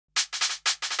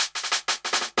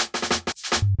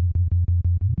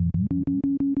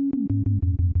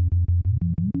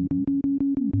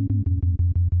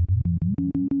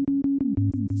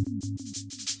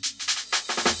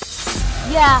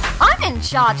Yeah, I'm in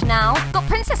charge now. Got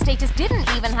princess status, didn't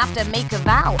even have to make a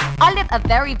vow. I live a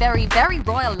very, very, very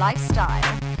royal lifestyle.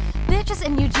 Bitches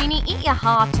in Eugenie, eat your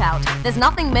heart out. There's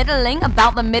nothing middling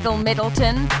about the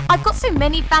Middleton. I've got so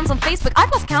many fans on Facebook,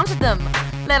 I've lost count of them.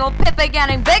 Little Pippa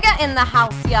getting bigger in the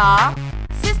house, yeah.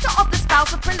 Sister of the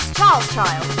spouse of Prince Charles'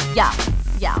 child. Yeah.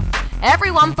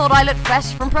 Everyone thought I looked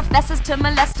fresh, from professors to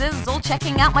molesters, all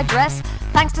checking out my dress.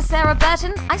 Thanks to Sarah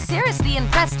Burton, I seriously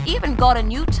impressed, even got a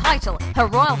new title, Her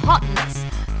Royal Hotness.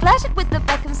 Flirted with the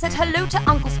Beckham, said hello to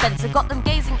Uncle Spencer, got them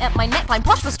gazing at my neckline.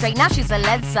 Posh was straight, now she's a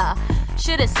Lezza.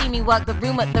 Should've seen me work the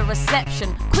room at the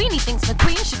reception. Queenie thinks the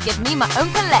Queen should give me my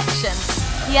own collection.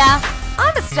 Yeah,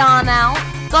 I'm a star now.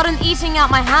 Got an eating out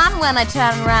my hand when I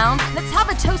turn around. Let's have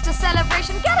a toaster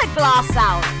celebration, get a glass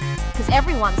out. Cause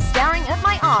everyone's staring at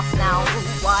my arse now.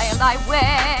 While I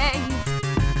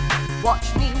wave,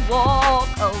 watch me walk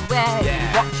away.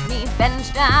 Yeah. Watch me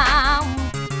bend down.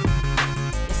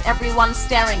 Yes, everyone's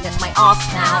staring at my arse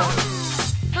now.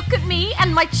 Look at me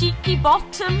and my cheeky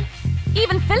bottom.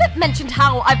 Even Philip mentioned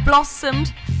how I've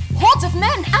blossomed. Hordes of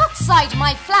men outside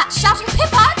my flat shouting,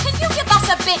 Pippa, can you give us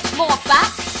a bit more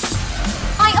back?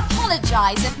 I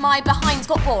apologise if my behind's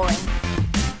got boring.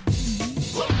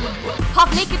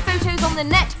 Half-naked photos on the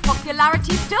net,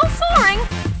 popularity still soaring.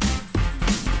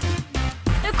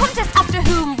 No contest as to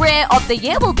whom Rear of the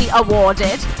Year will be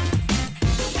awarded.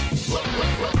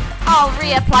 I'll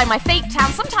reapply my fake tan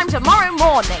sometime tomorrow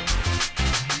morning.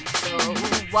 So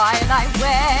while I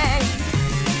wait,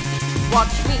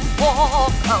 watch me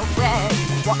walk away,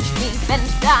 watch me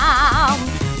bend down.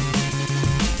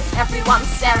 Is everyone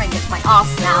staring at my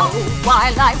arse now?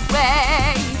 While I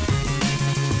wait,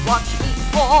 watch me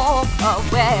walk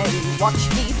away, watch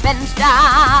me bend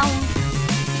down.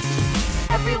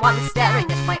 Everyone's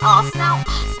staring at my arse now.